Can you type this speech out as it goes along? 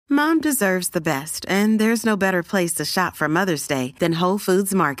Mom deserves the best, and there's no better place to shop for Mother's Day than Whole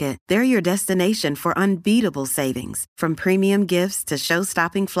Foods Market. They're your destination for unbeatable savings, from premium gifts to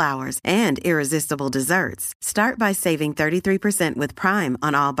show-stopping flowers and irresistible desserts. Start by saving 33% with Prime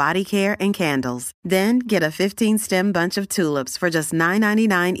on all body care and candles. Then get a 15-stem bunch of tulips for just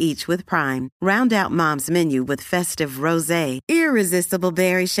 $9.99 each with Prime. Round out Mom's menu with festive rosé, irresistible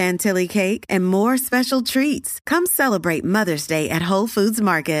berry chantilly cake, and more special treats. Come celebrate Mother's Day at Whole Foods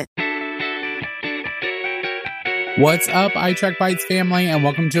Market. What's up, iTrack Bites family, and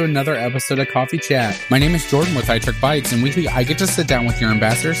welcome to another episode of Coffee Chat. My name is Jordan with iTrack Bites, and weekly I get to sit down with your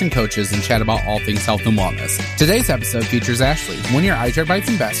ambassadors and coaches and chat about all things health and wellness. Today's episode features Ashley, one of your iTrack Bites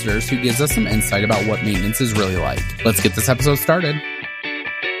ambassadors, who gives us some insight about what maintenance is really like. Let's get this episode started.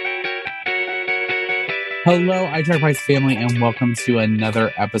 Hello, iTrack Bites family, and welcome to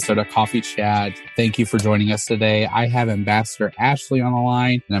another episode of Coffee Chat. Thank you for joining us today. I have Ambassador Ashley on the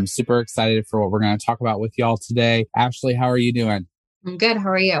line, and I'm super excited for what we're going to talk about with y'all today. Ashley, how are you doing? I'm good. How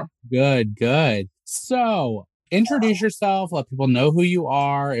are you? Good. So, introduce yourself. Let people know who you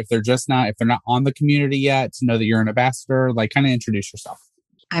are. If they're not on the community yet, to know that you're an ambassador. Kind of introduce yourself.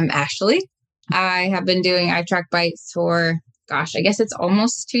 I'm Ashley. I have been doing iTrack Bites for, I guess it's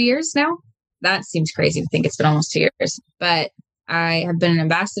almost 2 years now. That seems crazy to think it's been almost 2 years, but I have been an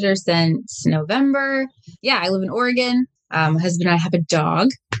ambassador since November. Yeah, I live in Oregon. My husband and I have a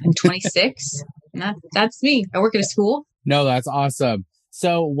dog. I'm 26. And that's me. I work at a school. No, that's awesome.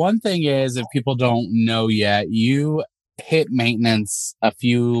 So one thing is, if people don't know yet, you hit maintenance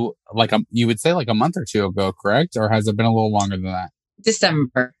you would say like a month or two ago, correct? Or has it been a little longer than that?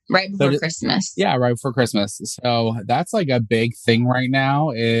 December, right before Christmas. Yeah, right before Christmas. So that's like a big thing right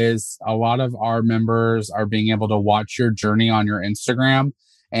now, is a lot of our members are being able to watch your journey on your Instagram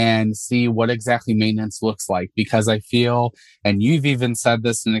and see what exactly maintenance looks like. Because I feel, and you've even said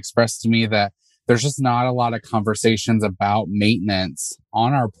this and expressed to me, that there's just not a lot of conversations about maintenance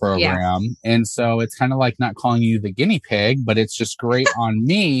on our program. Yeah. And so it's kind of like not calling you the guinea pig, but it's just great on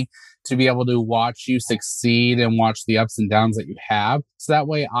me to be able to watch you succeed and watch the ups and downs that you have. So that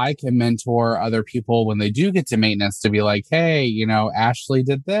way I can mentor other people when they do get to maintenance to be like, hey, Ashley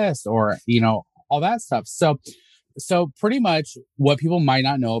did this, or, all that stuff. So pretty much what people might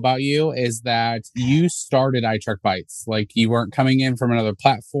not know about you is that you started iTrack Bites. Like, you weren't coming in from another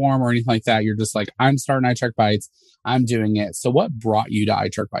platform or anything like that. You're just like, I'm starting iTrack Bites. I'm doing it. So what brought you to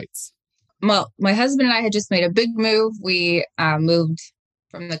iTrack Bites? Well, my husband and I had just made a big move. We moved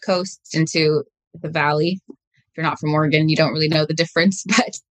from the coast into the valley. If you're not from Oregon, you don't really know the difference.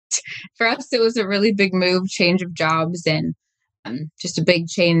 But for us, it was a really big move, change of jobs, and just a big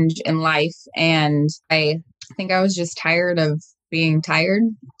change in life. And I think I was just tired of being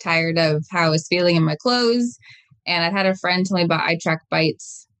tired of how I was feeling in my clothes. And I'd had a friend tell me about iTrack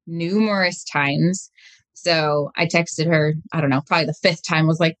Bites numerous times. So I texted her, I don't know, probably the fifth time,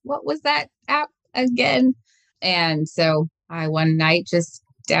 was like, what was that app again? And so I one night just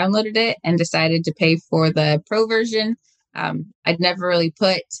downloaded it and decided to pay for the pro version. I'd never really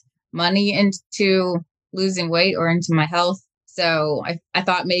put money into losing weight or into my health. So I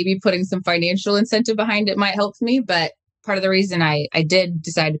thought maybe putting some financial incentive behind it might help me. But part of the reason I did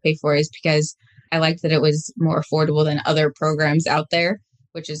decide to pay for it is because I liked that it was more affordable than other programs out there,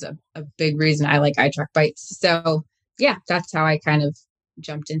 which is a big reason I like iTrack Bites. So yeah, that's how I kind of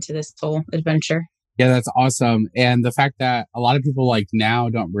jumped into this whole adventure. Yeah, that's awesome. And the fact that a lot of people now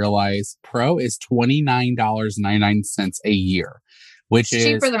don't realize Pro is $29.99 a year, which is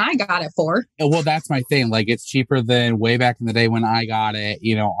cheaper than I got it for. Well, that's my thing. It's cheaper than way back in the day when I got it,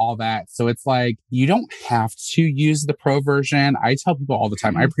 all that. So it's like, you don't have to use the Pro version. I tell people all the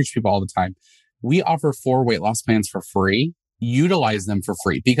time, I preach people all the time, we offer 4 weight loss plans for free. Utilize them for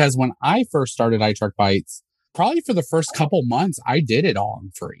free. Because when I first started iTrack Bites, probably for the first couple months, I did it all on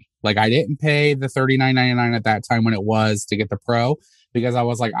free. I didn't pay the $39.99 at that time when it was to get the Pro, because I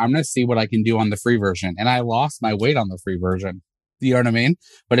was like, I'm going to see what I can do on the free version. And I lost my weight on the free version. You know what I mean?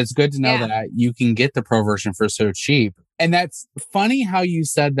 But it's good to know that you can get the Pro version for so cheap. And that's funny how you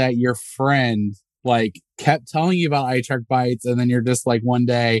said that your friend kept telling you about iTrack Bites, and then you're just like, one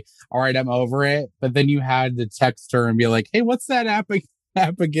day, all right, I'm over it. But then you had to text her and be like, hey, what's that app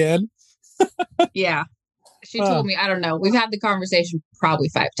again? Yeah. She told me, I don't know. We've had the conversation probably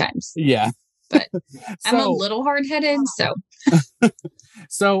 5 times. Yeah. But I'm a little hard-headed, so.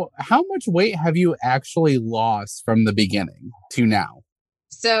 So how much weight have you actually lost from the beginning to now?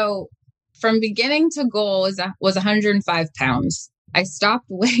 So from beginning to goal was 105 pounds. I stopped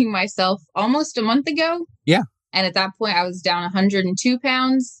weighing myself almost a month ago. Yeah. And at that point, I was down 102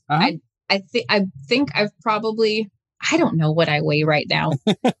 pounds. Uh-huh. I think I've probably, I don't know what I weigh right now.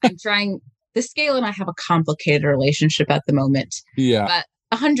 I'm trying the scale and I have a complicated relationship at the moment. Yeah.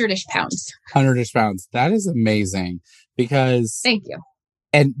 But 100-ish pounds. 100-ish pounds. That is amazing because. Thank you.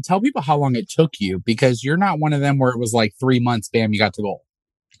 And tell people how long it took you, because you're not one of them where it was like 3 months, bam, you got to goal.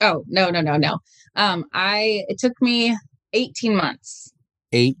 Oh, no. It took me 18 months.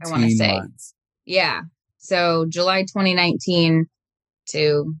 18 months. Yeah. So July 2019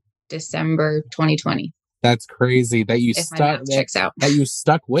 to December 2020. That's crazy that you that you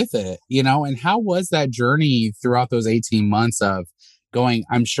stuck with it, and how was that journey throughout those 18 months of going?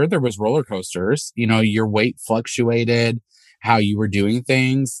 I'm sure there was roller coasters, your weight fluctuated, how you were doing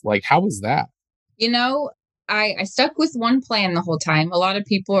things. Like, how was that? I stuck with one plan the whole time. A lot of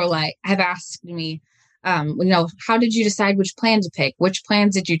people have asked me, how did you decide which plan to pick? Which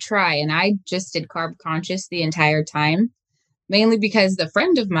plans did you try? And I just did Carb Conscious the entire time. Mainly because the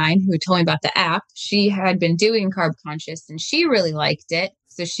friend of mine who told me about the app, she had been doing Carb Conscious and she really liked it.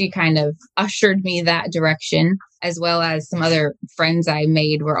 So she kind of ushered me that direction, as well as some other friends I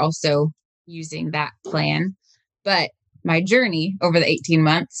made were also using that plan. But my journey over the 18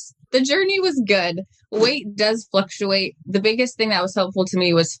 months, the journey was good. Weight does fluctuate. The biggest thing that was helpful to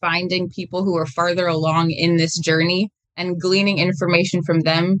me was finding people who were farther along in this journey and gleaning information from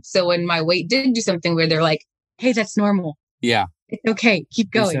them. So when my weight did do something where they're like, hey, that's normal. Yeah. It's okay. Keep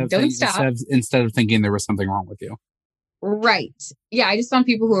going. Don't stop. Instead of thinking there was something wrong with you. Right. Yeah. I just found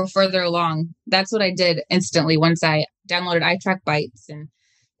people who were further along. That's what I did instantly once I downloaded iTrack Bites and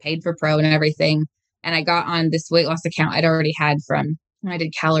paid for Pro and everything. And I got on this weight loss account I'd already had from when I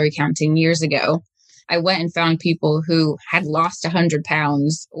did calorie counting years ago. I went and found people who had lost 100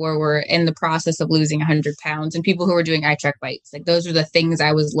 pounds or were in the process of losing 100 pounds, and people who were doing iTrack Bites. Like, those are the things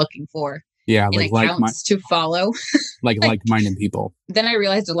I was looking for. Yeah, accounts to follow. like-minded people. Then I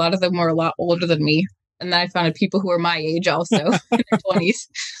realized a lot of them were a lot older than me. And then I found people who were my age also in their 20s.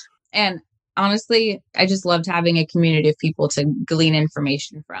 And honestly, I just loved having a community of people to glean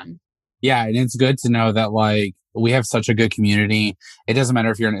information from. Yeah, and it's good to know that we have such a good community. It doesn't matter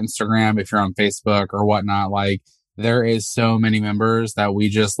if you're on Instagram, if you're on Facebook or whatnot, there is so many members that we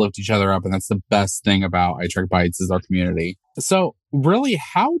just lift each other up. And that's the best thing about iTrack Bites is our community. So really,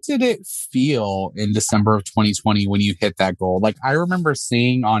 how did it feel in December of 2020 when you hit that goal? I remember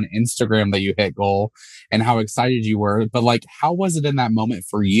seeing on Instagram that you hit goal and how excited you were, but how was it in that moment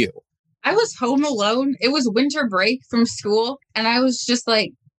for you? I was home alone. It was winter break from school. And I was just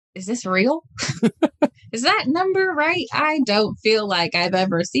like, is this real? Is that number right? I don't feel like I've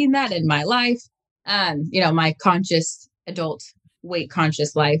ever seen that in my life. My conscious adult weight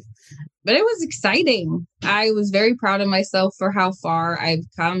conscious life. But it was exciting. I was very proud of myself for how far I've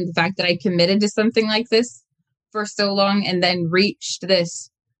come. The fact that I committed to something like this for so long and then reached this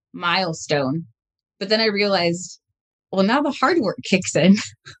milestone. But then I realized, well, now the hard work kicks in.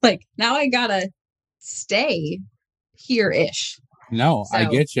 Now I gotta stay here-ish. No, so I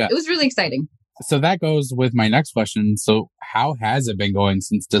get you. It was really exciting. So that goes with my next question. So how has it been going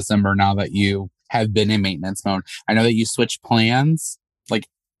since December now that you have been in maintenance mode? I know that you switched plans.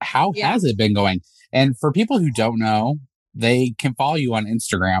 How has it been going? And for people who don't know, they can follow you on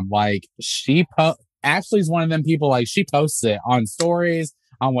Instagram. Ashley's one of them people, she posts it on stories,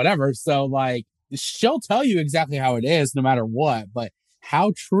 on whatever. So she'll tell you exactly how it is no matter what. But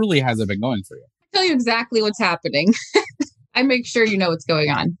how truly has it been going for you? I'll tell you exactly what's happening. I make sure you know what's going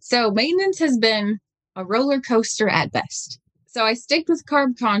on. So maintenance has been a roller coaster at best. So I sticked with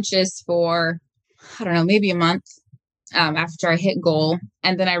Carb Conscious for, I don't know, maybe a month after I hit goal.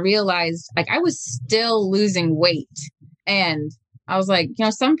 And then I realized I was still losing weight. And I was like,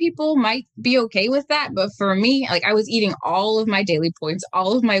 some people might be okay with that. But for me, I was eating all of my daily points,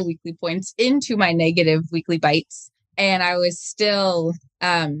 all of my weekly points into my negative weekly bites. And I was still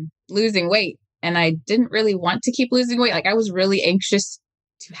losing weight. And I didn't really want to keep losing weight. I was really anxious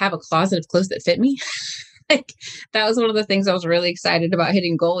to have a closet of clothes that fit me. That was one of the things I was really excited about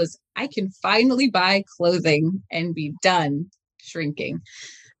hitting goal is I can finally buy clothing and be done shrinking.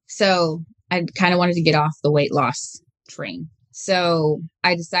 So I kind of wanted to get off the weight loss train. So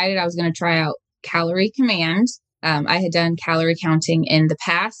I decided I was going to try out Calorie Command. I had done calorie counting in the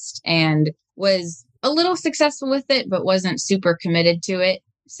past and was a little successful with it, but wasn't super committed to it.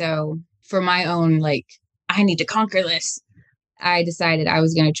 So for my own, I need to conquer this, I decided I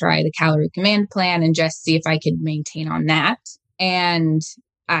was going to try the Calorie Command plan and just see if I could maintain on that. And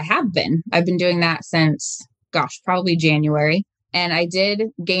I have been. I've been doing that since, probably January. And I did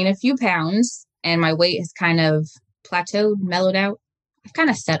gain a few pounds and my weight has kind of plateaued, mellowed out. I've kind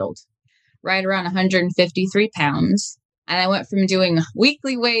of settled right around 153 pounds. And I went from doing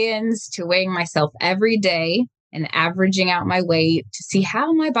weekly weigh-ins to weighing myself every day and averaging out my weight to see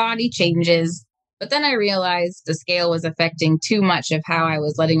how my body changes. But then I realized the scale was affecting too much of how I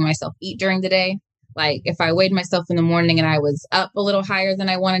was letting myself eat during the day. Like if I weighed myself in the morning and I was up a little higher than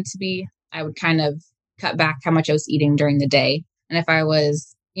I wanted to be, I would kind of cut back how much I was eating during the day. And if I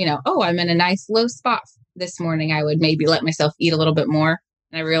was, I'm in a nice low spot this morning, I would maybe let myself eat a little bit more.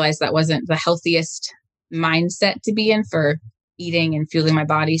 And I realized that wasn't the healthiest mindset to be in for eating and fueling my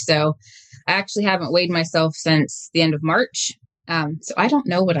body. So I actually haven't weighed myself since the end of March. So I don't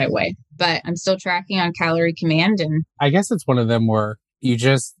know what I weigh, but I'm still tracking on Calorie Command. And I guess it's one of them where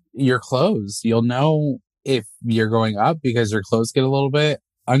your clothes, you'll know if you're going up because your clothes get a little bit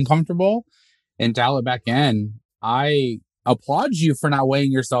uncomfortable and dial it back in. I applaud you for not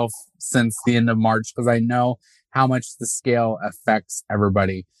weighing yourself since the end of March, because I know how much the scale affects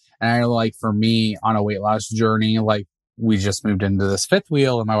everybody. And I know, like, for me on a weight loss journey, like, we just moved into this fifth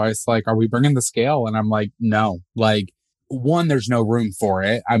wheel and my wife's like, are we bringing the scale? And I'm like, no, like, one, there's no room for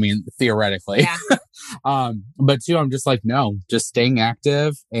it. I mean, theoretically. Yeah. But two, I'm just like, no, just staying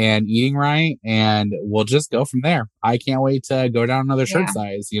active and eating right. And we'll just go from there. I can't wait to go down another shirt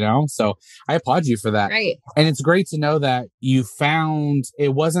size, So I applaud you for that. Right. And it's great to know that you found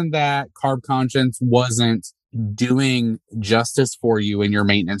it wasn't that Carb Conscience wasn't doing justice for you in your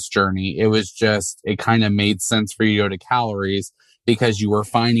maintenance journey. It was just, it kind of made sense for you to go to calories because you were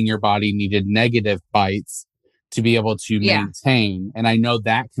finding your body needed negative bites to be able to maintain. And I know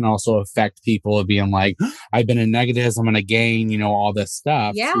that can also affect people of being like, I've been in negatives, I'm going to gain, all this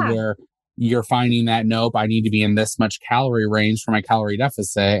stuff. Yeah. So where you're finding that, nope, I need to be in this much calorie range for my calorie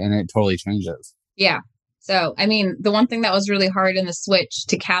deficit. And it totally changes. Yeah. So, I mean, the one thing that was really hard in the switch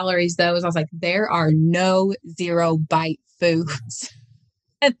to calories, though, is I was like, there are no 0 bite foods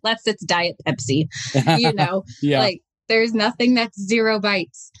unless it's Diet Pepsi, like there's nothing that's 0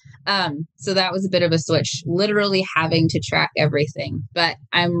 bites. So that was a bit of a switch, literally having to track everything, but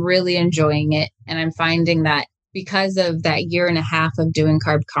I'm really enjoying it. And I'm finding that because of that 1.5 years of doing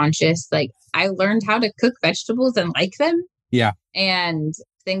Carb Conscious, like I learned how to cook vegetables and like them. Yeah. And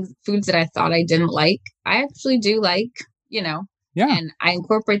foods that I thought I didn't like, I actually do like, Yeah. And I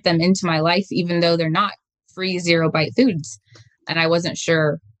incorporate them into my life, even though they're not free 0 bite foods. And I wasn't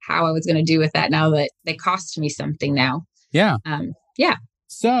sure how I was going to do with that now that they cost me something now. Yeah. Yeah.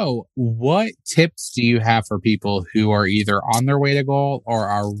 So what tips do you have for people who are either on their way to goal or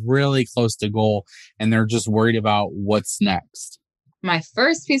are really close to goal and they're just worried about what's next? My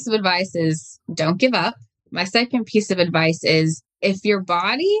first piece of advice is don't give up. My second piece of advice is if your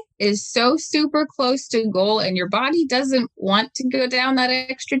body is so super close to goal and your body doesn't want to go down that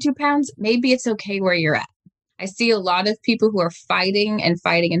extra 2 pounds, maybe it's okay where you're at. I see a lot of people who are fighting and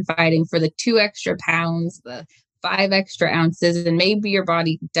fighting and fighting for the 2 extra pounds, the 5 extra ounces, and maybe your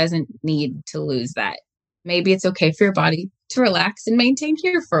body doesn't need to lose that. Maybe it's okay for your body to relax and maintain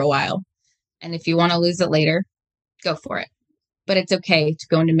here for a while. And if you want to lose it later, go for it. But it's okay to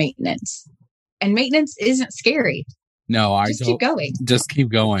go into maintenance. And maintenance isn't scary. No, just keep going. Just keep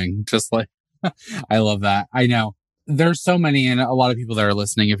going. Just like, I love that. I know there's so many, and a lot of people that are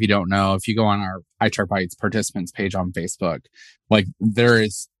listening, if you don't know, if you go on our iChart Bites participants page on Facebook, like there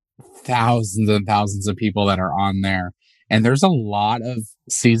is thousands and thousands of people that are on there. And there's a lot of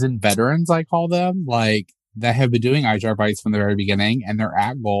seasoned veterans, I call them, like that have been doing iChart Bites from the very beginning and they're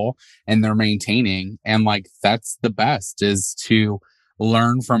at goal and they're maintaining. And like, that's the best, is to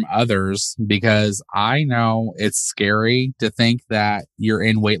learn from others, because I know it's scary to think that you're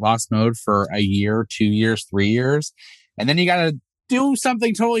in weight loss mode for a year, 2 years, 3 years. And then you got to do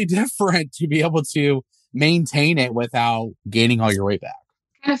something totally different to be able to maintain it without gaining all your weight back.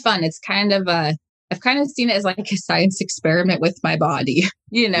 Kind of fun. It's kind of I've kind of seen it as like a science experiment with my body,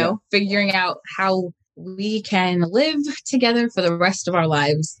 figuring out how we can live together for the rest of our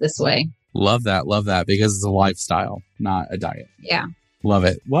lives this way. Love that. Love that, because it's a lifestyle, not a diet. Yeah. Love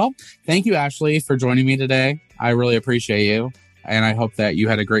it. Well, thank you, Ashley, for joining me today. I really appreciate you. And I hope that you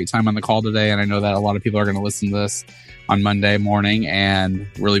had a great time on the call today. And I know that a lot of people are going to listen to this on Monday morning and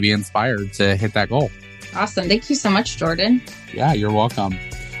really be inspired to hit that goal. Awesome. Thank you so much, Jordan. Yeah, you're welcome.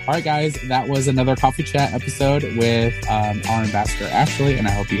 All right, guys, that was another Coffee Chat episode with our ambassador, Ashley, and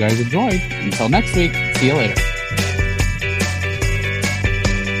I hope you guys enjoyed. Until next week, see you later.